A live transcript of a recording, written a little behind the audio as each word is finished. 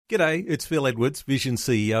G'day, it's Phil Edwards, Vision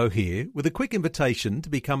CEO here, with a quick invitation to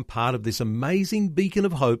become part of this amazing beacon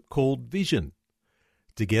of hope called Vision.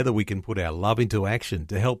 Together we can put our love into action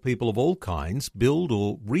to help people of all kinds build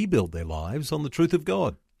or rebuild their lives on the truth of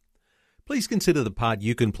God. Please consider the part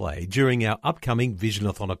you can play during our upcoming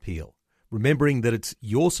Visionathon appeal, remembering that it's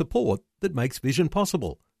your support that makes Vision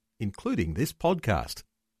possible, including this podcast.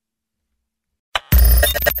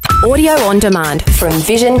 Audio on demand from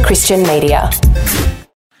Vision Christian Media.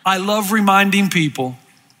 I love reminding people,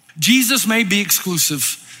 Jesus may be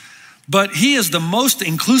exclusive, but he is the most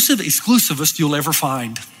inclusive exclusivist you'll ever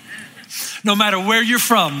find. No matter where you're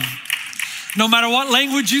from, no matter what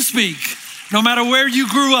language you speak, no matter where you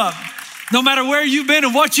grew up, no matter where you've been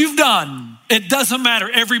and what you've done, it doesn't matter.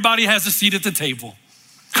 Everybody has a seat at the table.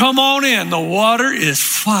 Come on in, the water is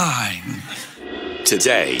fine.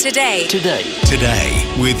 Today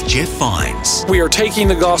with Jeff Vines. We are taking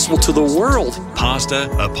the gospel to the world. Pastor,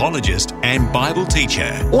 apologist, and Bible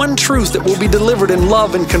teacher. One truth that will be delivered in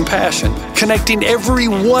love and compassion, connecting every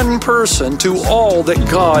one person to all that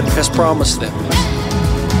God has promised them.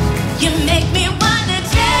 You make me wanna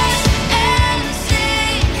dance and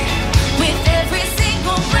sing with every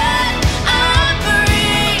single breath I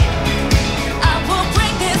breathe. I will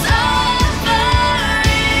bring this offering.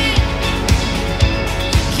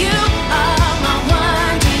 You are my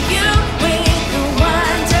wonder, you bring the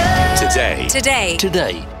wonder.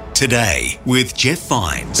 Today with Jeff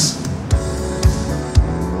Vines.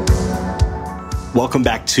 Welcome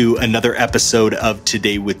back to another episode of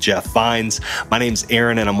Today with Jeff Vines. My name's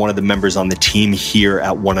Aaron, and I'm one of the members on the team here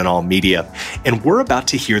at One and All Media. And we're about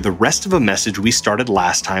to hear the rest of a message we started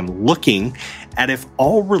last time, looking at if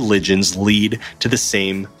all religions lead to the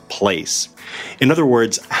same place. In other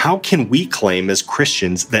words, how can we claim as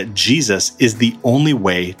Christians that Jesus is the only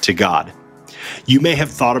way to God? You may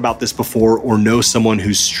have thought about this before or know someone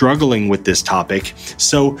who's struggling with this topic,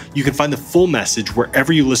 so you can find the full message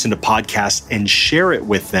wherever you listen to podcasts and share it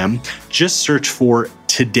with them. Just search for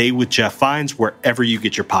Today with Jeff Vines wherever you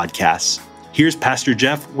get your podcasts. Here's Pastor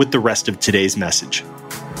Jeff with the rest of today's message.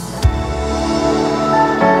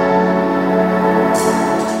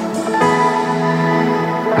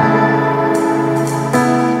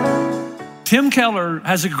 Tim Keller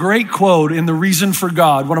has a great quote in The Reason for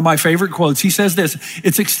God, one of my favorite quotes. He says this,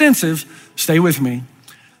 it's extensive, stay with me.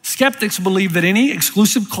 Skeptics believe that any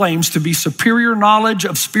exclusive claims to be superior knowledge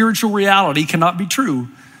of spiritual reality cannot be true.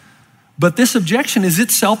 But this objection is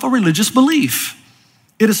itself a religious belief.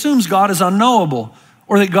 It assumes God is unknowable,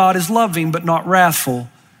 or that God is loving but not wrathful,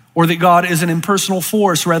 or that God is an impersonal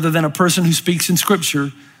force rather than a person who speaks in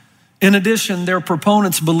Scripture. In addition, their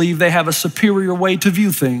proponents believe they have a superior way to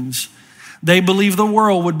view things. They believe the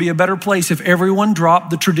world would be a better place if everyone dropped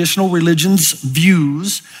the traditional religion's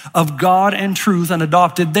views of God and truth and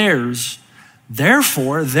adopted theirs.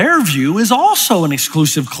 Therefore, their view is also an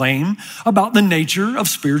exclusive claim about the nature of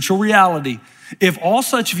spiritual reality. If all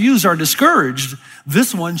such views are discouraged,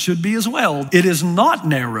 this one should be as well. It is not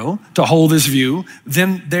narrow to hold this view,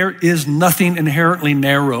 then there is nothing inherently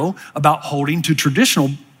narrow about holding to traditional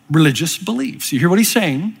religious beliefs. You hear what he's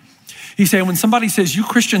saying? He's saying when somebody says you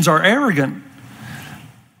Christians are arrogant,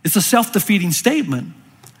 it's a self-defeating statement,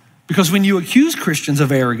 because when you accuse Christians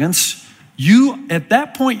of arrogance, you at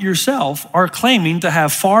that point yourself are claiming to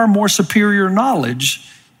have far more superior knowledge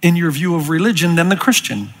in your view of religion than the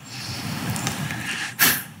Christian.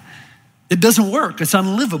 It doesn't work. It's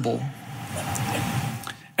unlivable.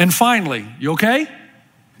 And finally, you okay?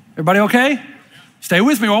 Everybody okay? Stay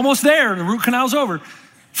with me. We're almost there. The root canal's over.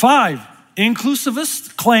 5.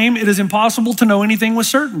 Inclusivists claim it is impossible to know anything with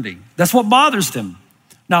certainty. That's what bothers them.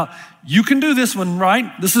 Now, you can do this one, right?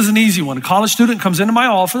 This is an easy one. A college student comes into my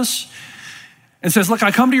office and says, look,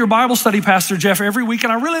 I come to your Bible study, Pastor Jeff, every week,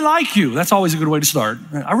 and I really like you. That's always a good way to start.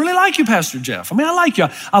 I really like you, Pastor Jeff. I mean, I like you.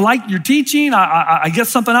 I like your teaching. I get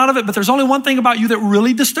something out of it, but there's only one thing about you that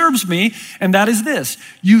really disturbs me, and that is this.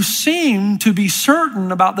 You seem to be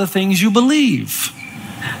certain about the things you believe.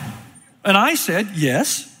 And I said,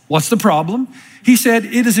 yes. What's the problem? He said,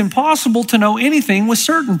 it is impossible to know anything with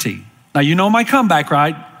certainty. Now, you know my comeback,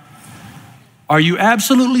 right? Are you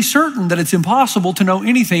absolutely certain that it's impossible to know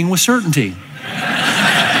anything with certainty?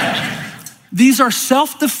 These are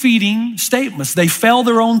self-defeating statements. They fail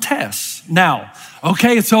their own tests. Now,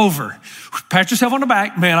 okay, it's over. Pat yourself on the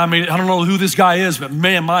back. Man, I don't know who this guy is, but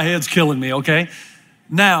man, my head's killing me, okay?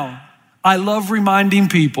 Now, I love reminding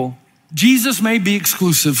people, Jesus may be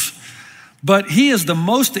exclusive, but he is the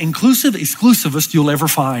most inclusive exclusivist you'll ever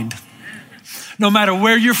find. No matter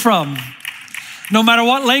where you're from, no matter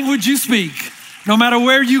what language you speak, no matter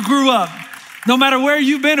where you grew up, No matter where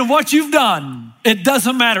you've been and what you've done, it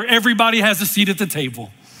doesn't matter. Everybody has a seat at the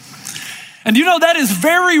table. And you know, that is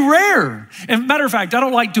very rare. And matter of fact, I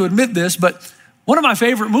don't like to admit this, but one of my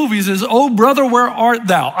favorite movies is Oh Brother, Where Art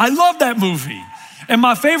Thou? I love that movie. And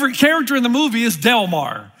my favorite character in the movie is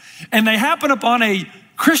Delmar. And they happen upon a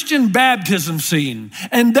Christian baptism scene.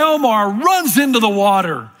 And Delmar runs into the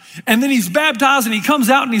water. And then he's baptized and he comes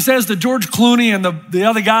out and he says to George Clooney and the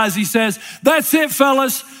other guys, he says, "That's it,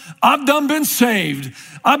 fellas. I've done been saved.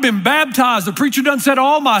 I've been baptized. The preacher done said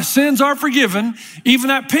all my sins are forgiven. Even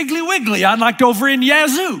that Piggly Wiggly I'd like over in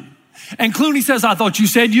Yazoo." And Clooney says, "I thought you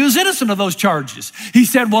said you was innocent of those charges." He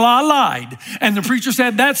said, "Well, I lied." And the preacher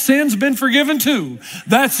said, "That sin's been forgiven too.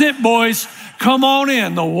 That's it, boys. Come on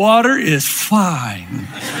in. The water is fine."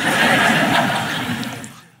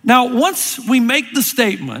 Now, once we make the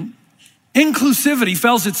statement, inclusivity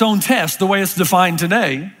fails its own test the way it's defined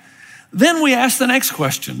today, then we ask the next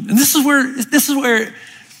question. And this is where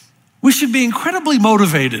we should be incredibly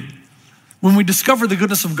motivated when we discover the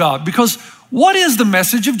goodness of God. Because what is the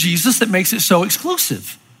message of Jesus that makes it so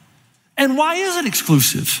exclusive? And why is it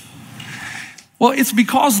exclusive? Well, it's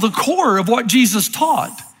because the core of what Jesus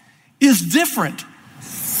taught is different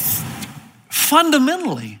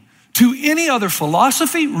fundamentally to any other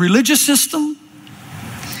philosophy, religious system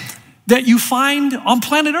that you find on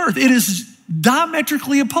planet Earth. It is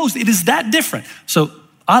diametrically opposed. It is that different. So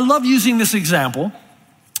I love using this example.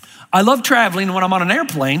 I love traveling, and when I'm on an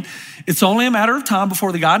airplane, it's only a matter of time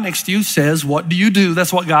before the guy next to you says, "What do you do?"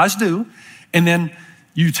 That's what guys do. And then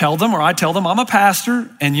you tell them, or I tell them, "I'm a pastor,"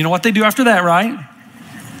 and you know what they do after that, right?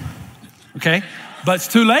 Okay, but it's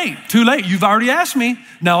too late, too late. You've already asked me.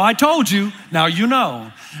 No, I told you, now you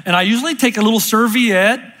know. And I usually take a little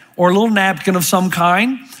serviette or a little napkin of some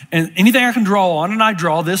kind, and anything I can draw on, and I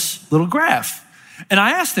draw this little graph. And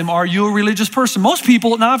I asked them, "Are you a religious person?" Most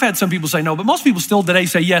people, now I've had some people say no, but most people still today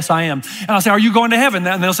say, "Yes, I am." And I'll say, "Are you going to heaven?"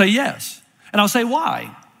 And they'll say, "Yes." And I'll say,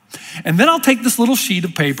 "Why?" And then I'll take this little sheet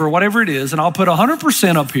of paper, whatever it is, and I'll put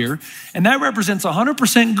 100% up here, and that represents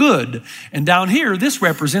 100% good. And down here, this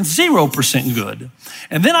represents 0% good.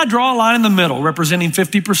 And then I draw a line in the middle representing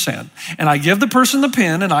 50%. And I give the person the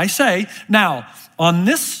pen, and I say, "Now, on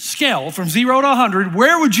this scale from 0 to 100,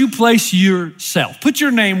 where would you place yourself? Put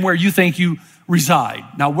your name where you think you reside."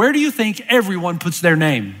 Now, where do you think everyone puts their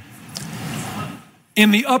name?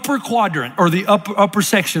 In the upper quadrant or the upper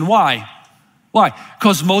section. Why? Why?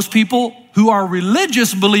 Because most people who are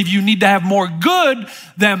religious believe you need to have more good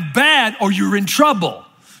than bad or you're in trouble.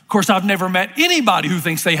 Of course, I've never met anybody who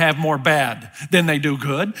thinks they have more bad than they do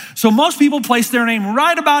good. So most people place their name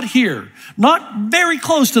right about here, not very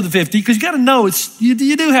close to the 50, because you got to know you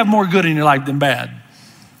do have more good in your life than bad.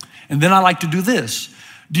 And then I like to do this.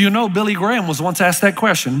 Do you know Billy Graham was once asked that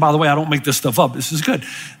question? By the way, I don't make this stuff up. This is good.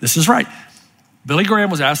 This is right. Billy Graham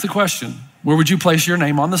was asked the question, "Where would you place your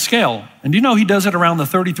name on the scale?" And you know he does it around the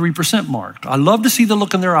 33% mark. I love to see the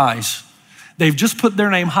look in their eyes. They've just put their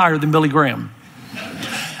name higher than Billy Graham.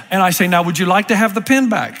 And I say, "Now, would you like to have the pen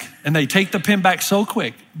back?" And they take the pen back so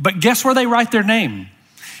quick. But guess where they write their name?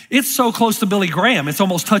 It's so close to Billy Graham, it's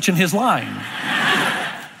almost touching his line.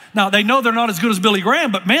 Now, they know they're not as good as Billy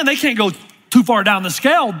Graham, but man, they can't go too far down the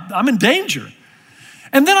scale. I'm in danger.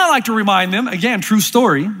 And then I like to remind them, again, true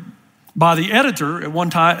story, by the editor at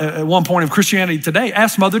one point of Christianity Today,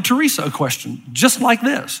 asked Mother Teresa a question just like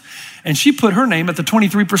this. And she put her name at the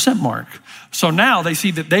 23% mark. So now they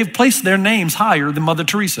see that they've placed their names higher than Mother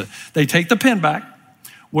Teresa. They take the pen back.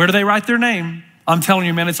 Where do they write their name? I'm telling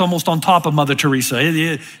you, man, it's almost on top of Mother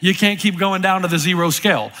Teresa. You can't keep going down to the 0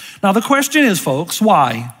 scale. Now the question is, folks,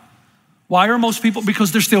 why? Why are most people?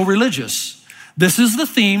 Because they're still religious. This is the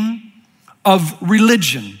theme of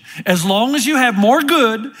religion. As long as you have more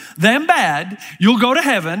good than bad, you'll go to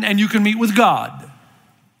heaven and you can meet with God.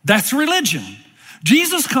 That's religion.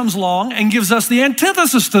 Jesus comes along and gives us the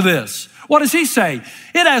antithesis to this. What does he say?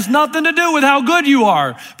 It has nothing to do with how good you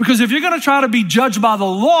are. Because if you're going to try to be judged by the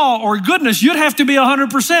law or goodness, you'd have to be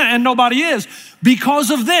 100%, and nobody is. Because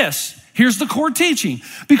of this. Here's the core teaching.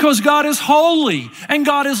 Because God is holy and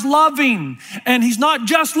God is loving. And he's not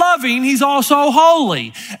just loving, he's also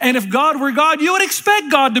holy. And if God were God, you would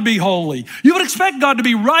expect God to be holy. You would expect God to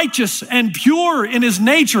be righteous and pure in his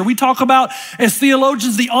nature. We talk about, as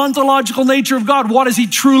theologians, the ontological nature of God. What is he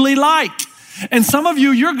truly like? And some of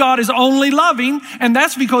you, your God is only loving, and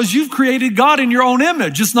that's because you've created God in your own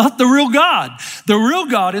image. It's not the real God. The real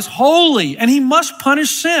God is holy, and he must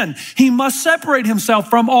punish sin. He must separate himself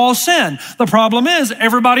from all sin. The problem is,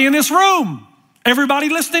 everybody in this room Everybody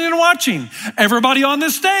listening and watching, everybody on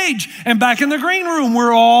this stage and back in the green room,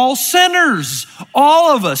 we're all sinners,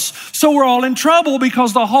 all of us. So we're all in trouble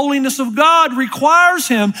because the holiness of God requires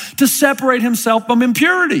him to separate himself from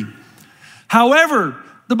impurity. However,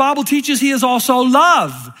 the Bible teaches he is also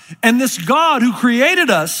love. And this God who created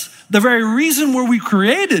us, the very reason where we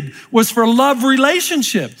created was for love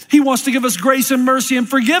relationship. He wants to give us grace and mercy and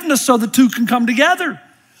forgiveness so the two can come together.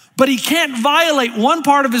 But he can't violate one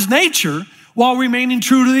part of his nature while remaining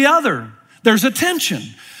true to the other. There's a tension.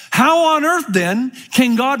 How on earth then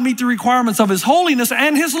can God meet the requirements of his holiness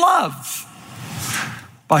and his love?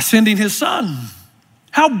 By sending his son.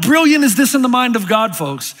 How brilliant is this in the mind of God,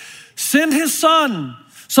 folks? Send his son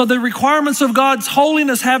so the requirements of God's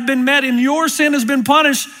holiness have been met and your sin has been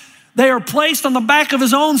punished. They are placed on the back of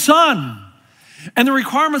his own son. And the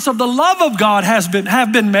requirements of the love of God have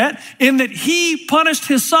been met in that he punished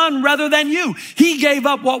his son rather than you. He gave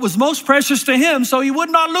up what was most precious to him so he would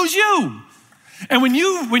not lose you. And when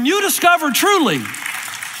you discover truly,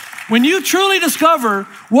 when you truly discover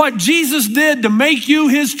what Jesus did to make you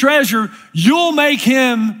his treasure, you'll make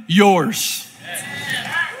him yours.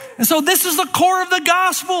 And so this is the core of the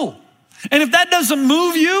gospel. And if that doesn't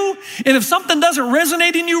move you, and if something doesn't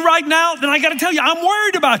resonate in you right now, then I got to tell you, I'm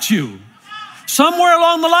worried about you. Somewhere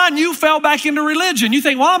along the line, you fell back into religion. You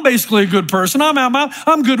think, well, I'm basically a good person.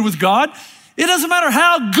 I'm good with God. It doesn't matter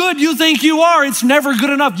how good you think you are. It's never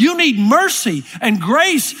good enough. You need mercy and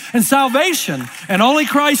grace and salvation. And only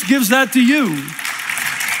Christ gives that to you.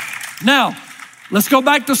 Now, let's go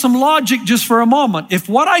back to some logic just for a moment. If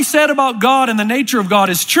what I said about God and the nature of God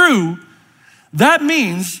is true, that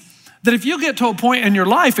means that if you get to a point in your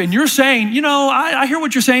life and you're saying, I hear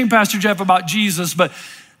what you're saying, Pastor Jeff, about Jesus, but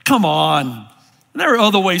come on. There are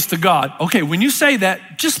other ways to God. Okay, when you say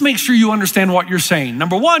that, just make sure you understand what you're saying.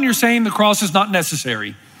 Number one, you're saying the cross is not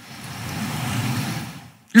necessary.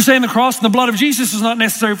 You're saying the cross and the blood of Jesus is not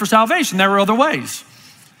necessary for salvation. There are other ways.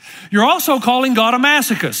 You're also calling God a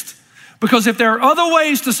masochist. Because if there are other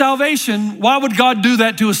ways to salvation, why would God do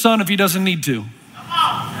that to his son if he doesn't need to?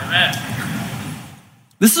 Amen.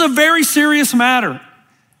 This is a very serious matter.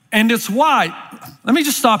 And it's why, let me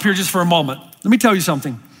just stop here just for a moment. Let me tell you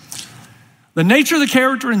something. The nature, the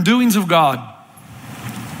character, and doings of God,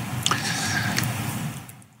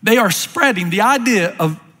 they are spreading the idea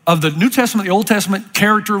of the New Testament, the Old Testament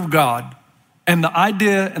character of God, and the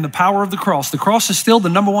idea and the power of the cross. The cross is still the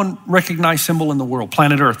number one recognized symbol in the world,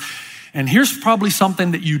 planet Earth. And here's probably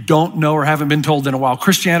something that you don't know or haven't been told in a while.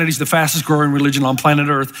 Christianity is the fastest growing religion on planet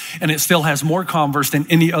Earth, and it still has more converts than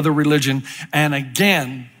any other religion. And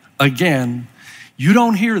again, you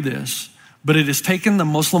don't hear this, but it has taken the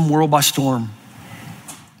Muslim world by storm.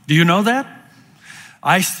 Do you know that?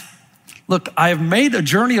 I have made a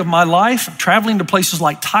journey of my life traveling to places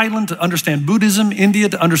like Thailand to understand Buddhism, India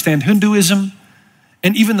to understand Hinduism,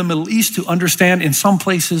 and even the Middle East to understand, in some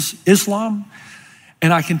places, Islam.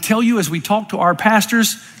 And I can tell you, as we talk to our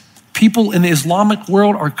pastors, people in the Islamic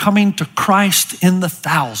world are coming to Christ in the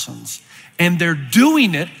thousands. And they're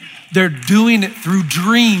doing it through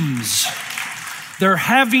dreams. They're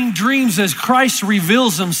having dreams as Christ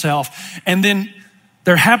reveals himself. And then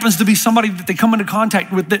there happens to be somebody that they come into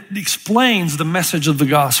contact with that explains the message of the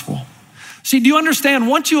gospel. See, do you understand?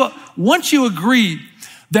 Once you agree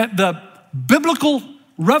that the biblical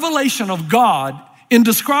revelation of God in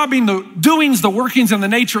describing the doings, the workings, and the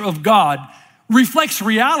nature of God reflects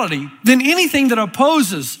reality, then anything that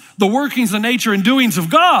opposes the workings, the nature, and doings of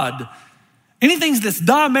God, anything that's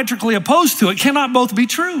diametrically opposed to it cannot both be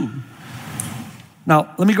true.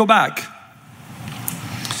 Now, let me go back.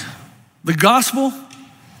 The gospel,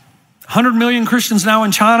 100 million Christians now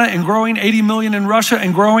in China and growing, 80 million in Russia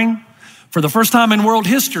and growing. For the first time in world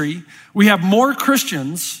history, we have more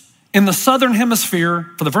Christians in the southern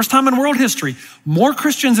hemisphere, for the first time in world history, more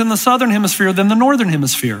Christians in the southern hemisphere than the northern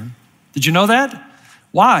hemisphere. Did you know that?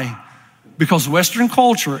 Why? Because Western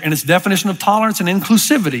culture and its definition of tolerance and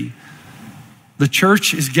inclusivity, the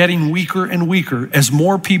church is getting weaker and weaker as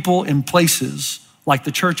more people in places like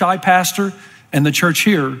the church I pastor and the church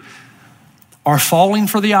here are falling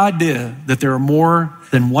for the idea that there are more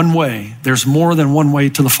than one way. There's more than one way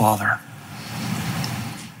to the Father.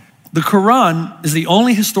 The Quran is the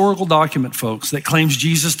only historical document, folks, that claims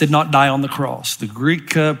Jesus did not die on the cross. The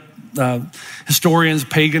Greek historians,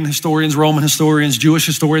 pagan historians, Roman historians, Jewish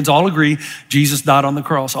historians all agree Jesus died on the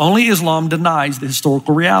cross. Only Islam denies the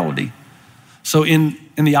historical reality. So in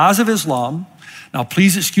the eyes of Islam, now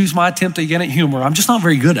please excuse my attempt again at humor. I'm just not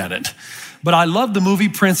very good at it. But I love the movie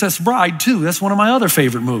Princess Bride too. That's one of my other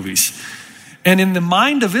favorite movies. And in the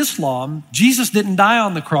mind of Islam, Jesus didn't die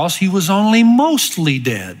on the cross. He was only mostly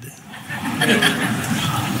dead.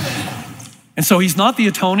 And so he's not the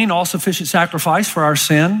atoning, all-sufficient sacrifice for our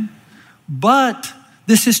sin, but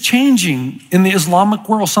this is changing in the Islamic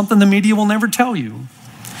world, something the media will never tell you.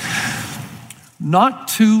 Not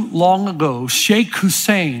too long ago, Sheikh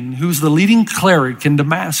Hussein, who's the leading cleric in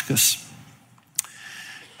Damascus,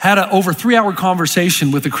 had an over 3-hour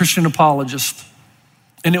conversation with a Christian apologist,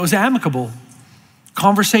 and it was amicable.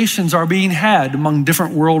 Conversations are being had among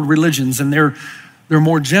different world religions, and they're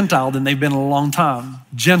more Gentile than they've been in a long time.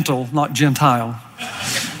 Gentle, not Gentile.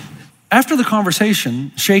 After the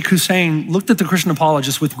conversation, Sheikh Hussein looked at the Christian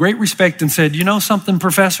apologist with great respect and said, "You know something,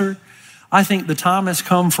 Professor? I think the time has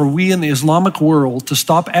come for we in the Islamic world to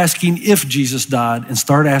stop asking if Jesus died and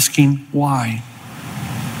start asking why."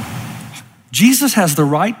 Jesus has the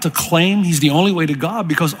right to claim he's the only way to God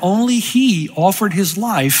because only he offered his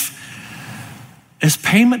life as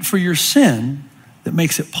payment for your sin that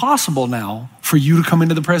makes it possible now for you to come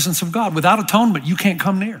into the presence of God. Without atonement, you can't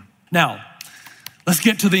come near. Now, let's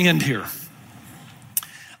get to the end here.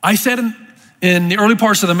 I said in the early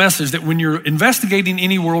parts of the message that when you're investigating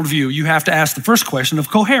any worldview, you have to ask the first question of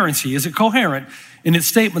coherency. Is it coherent in its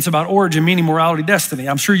statements about origin, meaning, morality, destiny?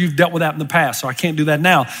 I'm sure you've dealt with that in the past, so I can't do that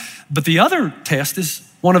now. But the other test is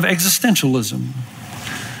one of existentialism.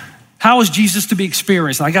 How is Jesus to be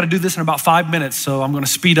experienced? And I got to do this in about 5 minutes, so I'm going to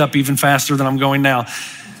speed up even faster than I'm going now.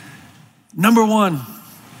 Number one,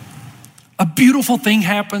 a beautiful thing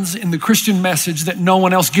happens in the Christian message that no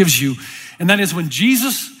one else gives you, and that is when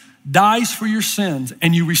Jesus dies for your sins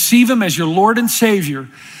and you receive him as your Lord and Savior,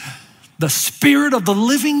 the Spirit of the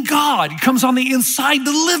living God comes on the inside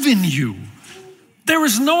to live in you. There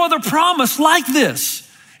is no other promise like this.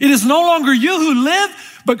 It is no longer you who live,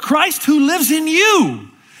 but Christ who lives in you,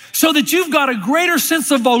 so that you've got a greater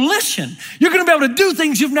sense of volition. You're going to be able to do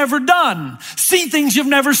things you've never done, see things you've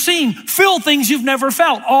never seen, feel things you've never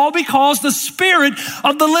felt, all because the Spirit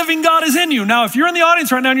of the living God is in you. Now, if you're in the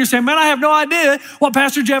audience right now and you're saying, "Man, I have no idea what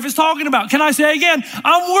Pastor Jeff is talking about," can I say again,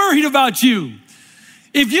 I'm worried about you.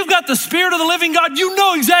 If you've got the Spirit of the living God, you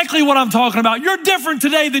know exactly what I'm talking about. You're different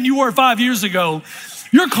today than you were 5 years ago.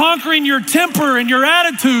 You're conquering your temper and your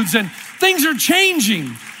attitudes, and things are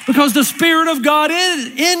changing because the Spirit of God is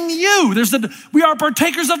in you. We are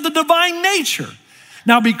partakers of the divine nature.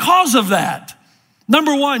 Now, because of that,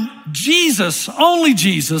 number one, Jesus, only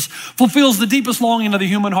Jesus, fulfills the deepest longing of the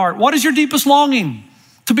human heart. What is your deepest longing?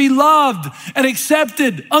 To be loved and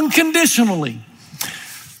accepted unconditionally.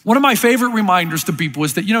 One of my favorite reminders to people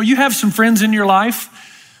is that, you have some friends in your life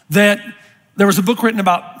that there was a book written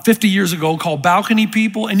about 50 years ago called Balcony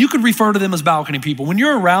People, and you could refer to them as balcony people. When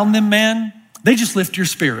you're around them, man, they just lift your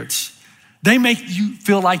spirits. They make you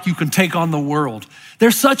feel like you can take on the world.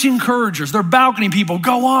 They're such encouragers. They're balcony people.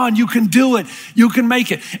 Go on, you can do it. You can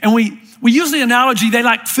make it. And we use the analogy, they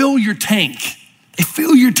like fill your tank. They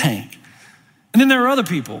fill your tank. And then there are other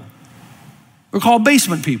people. They're called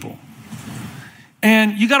basement people.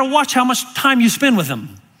 And you got to watch how much time you spend with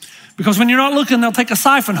them. Because when you're not looking, they'll take a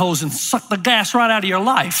siphon hose and suck the gas right out of your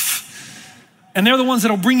life. And they're the ones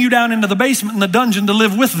that'll bring you down into the basement and the dungeon to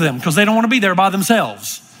live with them because they don't want to be there by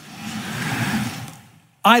themselves.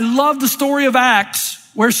 I love the story of Acts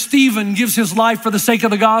where Stephen gives his life for the sake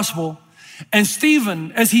of the gospel. And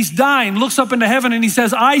Stephen, as he's dying, looks up into heaven and he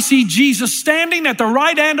says, "I see Jesus standing at the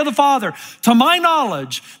right hand of the Father." To my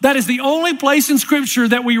knowledge, that is the only place in Scripture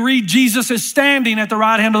that we read Jesus is standing at the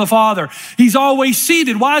right hand of the Father. He's always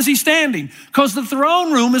seated. Why is he standing? Because the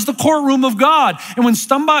throne room is the courtroom of God. And when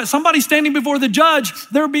somebody's standing before the judge,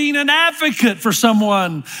 they're being an advocate for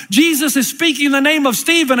someone. Jesus is speaking the name of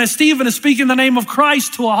Stephen as Stephen is speaking the name of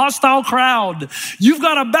Christ to a hostile crowd. You've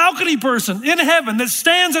got a balcony person in heaven that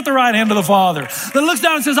stands at the right hand of the Father, that looks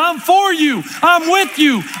down and says, "I'm for you. I'm with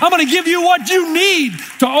you. I'm going to give you what you need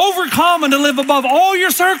to overcome and to live above all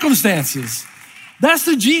your circumstances." That's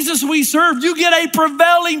the Jesus we serve. You get a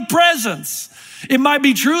prevailing presence. It might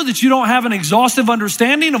be true that you don't have an exhaustive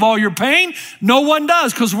understanding of all your pain. No one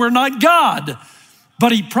does because we're not God.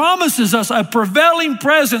 But he promises us a prevailing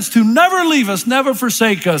presence to never leave us, never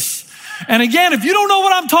forsake us. And again, if you don't know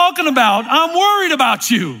what I'm talking about, I'm worried about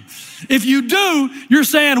you. If you do, you're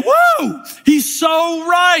saying, "Whoa, he's so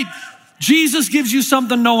right." Jesus gives you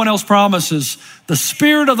something no one else promises. The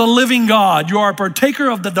Spirit of the living God. You are a partaker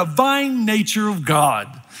of the divine nature of God.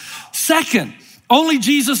 Second, only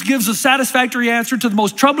Jesus gives a satisfactory answer to the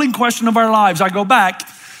most troubling question of our lives. I go back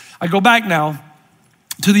now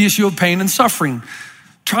to the issue of pain and suffering.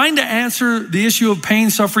 Trying to answer the issue of pain,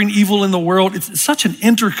 suffering, evil in the world, it's such an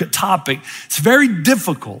intricate topic. It's very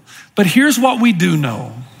difficult. But here's what we do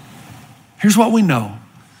know. Here's what we know.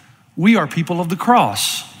 We are people of the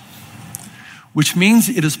cross. which means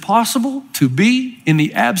it is possible to be in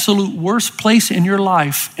the absolute worst place in your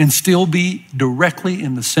life and still be directly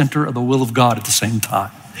in the center of the will of God at the same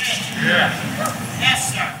time.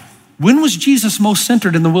 Yes, sir. When was Jesus most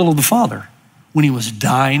centered in the will of the Father? When he was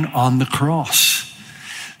dying on the cross.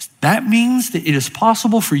 That means that it is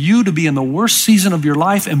possible for you to be in the worst season of your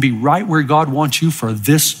life and be right where God wants you for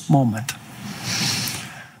this moment.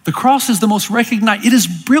 The cross is the most recognized. It is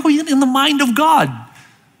brilliant in the mind of God.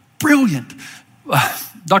 Brilliant.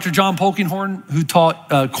 Dr. John Polkinghorne, who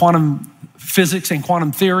taught quantum physics and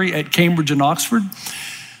quantum theory at Cambridge and Oxford,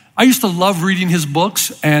 I used to love reading his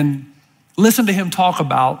books and listen to him talk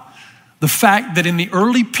about the fact that in the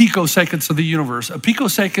early picoseconds of the universe, a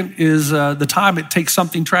picosecond is the time it takes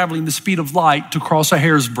something traveling the speed of light to cross a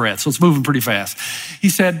hair's breadth. So it's moving pretty fast. He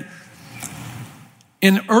said,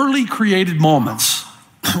 in early created moments,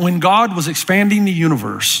 when God was expanding the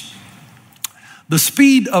universe, the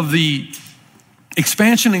speed of the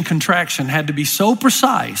expansion and contraction had to be so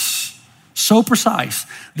precise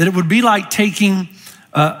that it would be like taking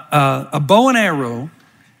a bow and arrow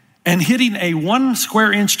and hitting a 1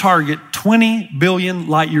 square inch target 20 billion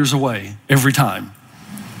light years away every time.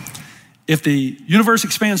 If the universe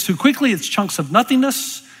expands too quickly, it's chunks of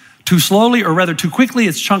nothingness. Too slowly, or rather too quickly,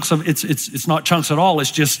 it's chunks of, it's not chunks at all,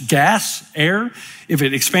 it's just gas, air. If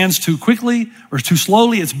it expands too quickly or too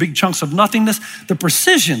slowly, it's big chunks of nothingness. The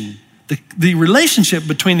precision, the relationship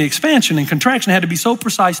between the expansion and contraction had to be so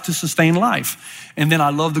precise to sustain life. And then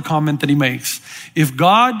I love the comment that he makes. If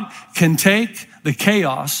God can take the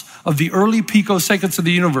chaos of the early picoseconds of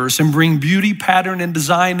the universe and bring beauty, pattern, and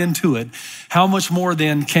design into it, how much more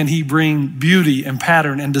then can he bring beauty and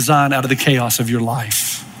pattern and design out of the chaos of your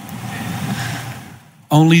life?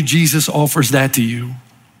 Only Jesus offers that to you.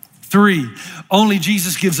 3, only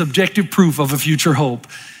Jesus gives objective proof of a future hope.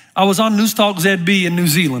 I was on News Talk ZB in New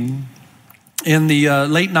Zealand in the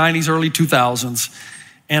late 90s, early 2000s.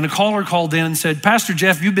 And a caller called in and said, Pastor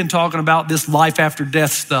Jeff, you've been talking about this life after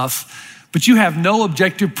death stuff, but you have no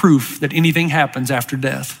objective proof that anything happens after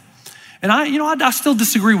death. And I still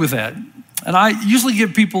disagree with that. And I usually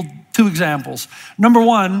give people 2 examples. Number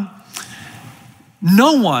 1,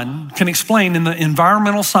 no one can explain in the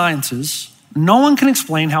environmental sciences, no one can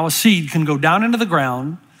explain how a seed can go down into the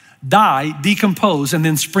ground, die, decompose, and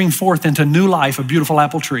then spring forth into new life, a beautiful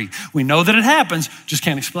apple tree. We know that it happens, just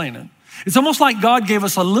can't explain it. It's almost like God gave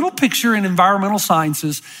us a little picture in environmental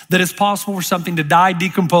sciences that it's possible for something to die,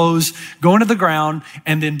 decompose, go into the ground,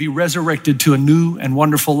 and then be resurrected to a new and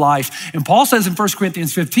wonderful life. And Paul says in 1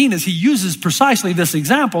 Corinthians 15, as he uses precisely this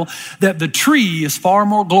example, that the tree is far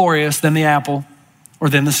more glorious than the apple or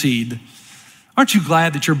than the seed. Aren't you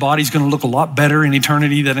glad that your body's going to look a lot better in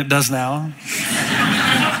eternity than it does now?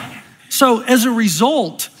 So as a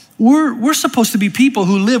result, we're supposed to be people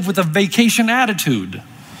who live with a vacation attitude.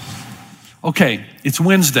 Okay, it's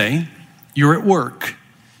Wednesday, you're at work.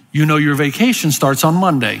 You know your vacation starts on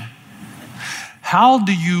Monday. How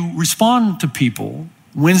do you respond to people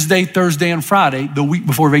Wednesday, Thursday, and Friday, the week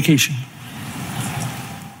before vacation?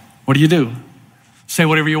 What do? Say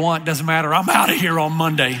whatever you want, doesn't matter. I'm out of here on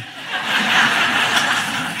Monday.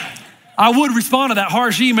 I would respond to that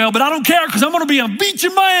harsh email, but I don't care because I'm going to be on a beach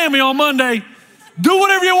in Miami on Monday. Do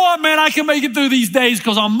whatever you want, man. I can make it through these days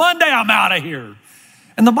because on Monday I'm out of here.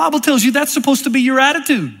 And the Bible tells you that's supposed to be your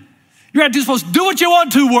attitude. Your attitude is supposed to do what you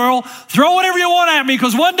want to, world. Throw whatever you want at me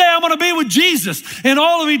because one day I'm going to be with Jesus in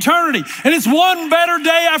all of eternity. And it's one better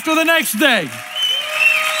day after the next day.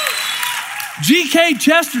 G.K.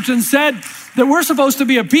 Chesterton said that we're supposed to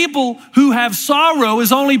be a people who have sorrow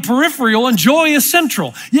is only peripheral and joy is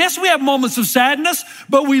central. Yes, we have moments of sadness,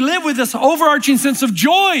 but we live with this overarching sense of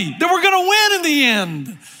joy that we're going to win in the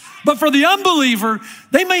end. But for the unbeliever,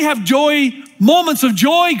 they may have moments of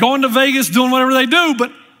joy, going to Vegas, doing whatever they do,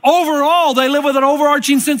 but overall, they live with an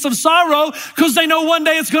overarching sense of sorrow because they know one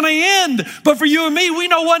day it's going to end. But for you and me, we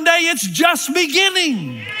know one day it's just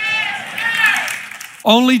beginning.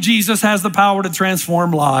 Only Jesus has the power to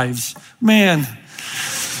transform lives. Man,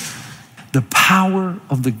 the power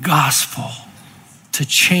of the gospel to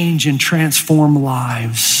change and transform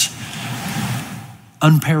lives,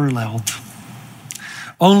 unparalleled.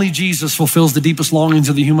 Only Jesus fulfills the deepest longings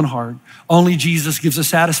of the human heart. Only Jesus gives a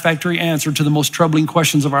satisfactory answer to the most troubling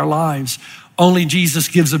questions of our lives. Only Jesus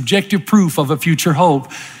gives objective proof of a future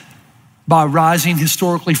hope by rising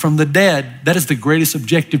historically from the dead. That is the greatest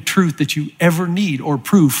objective truth that you ever need, or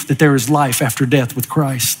proof that there is life after death with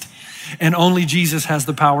Christ. And only Jesus has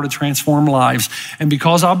the power to transform lives. And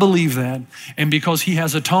because I believe that, and because he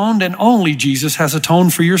has atoned, and only Jesus has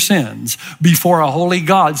atoned for your sins before a holy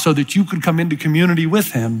God so that you could come into community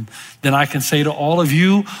with him, then I can say to all of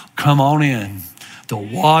you, come on in. The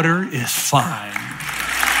water is fine.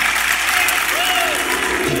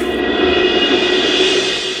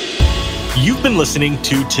 You've been listening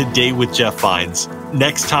to Today with Jeff Vines.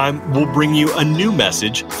 Next time, we'll bring you a new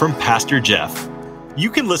message from Pastor Jeff. You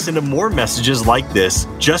can listen to more messages like this.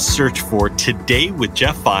 Just search for Today with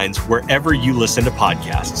Jeff Vines wherever you listen to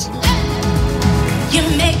podcasts. You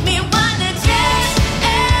make me wanna dance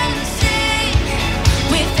and sing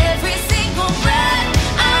with every single breath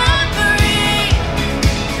I breathe.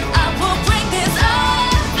 I will bring this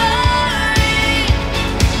offering.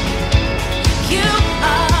 You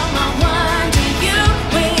are my wonder, you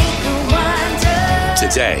bring the wonder.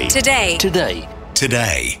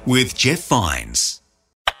 Today with Jeff Vines.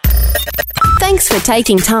 Thanks for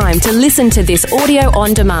taking time to listen to this audio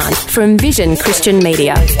on demand from Vision Christian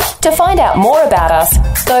Media. To find out more about us,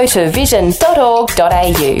 go to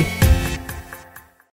vision.org.au.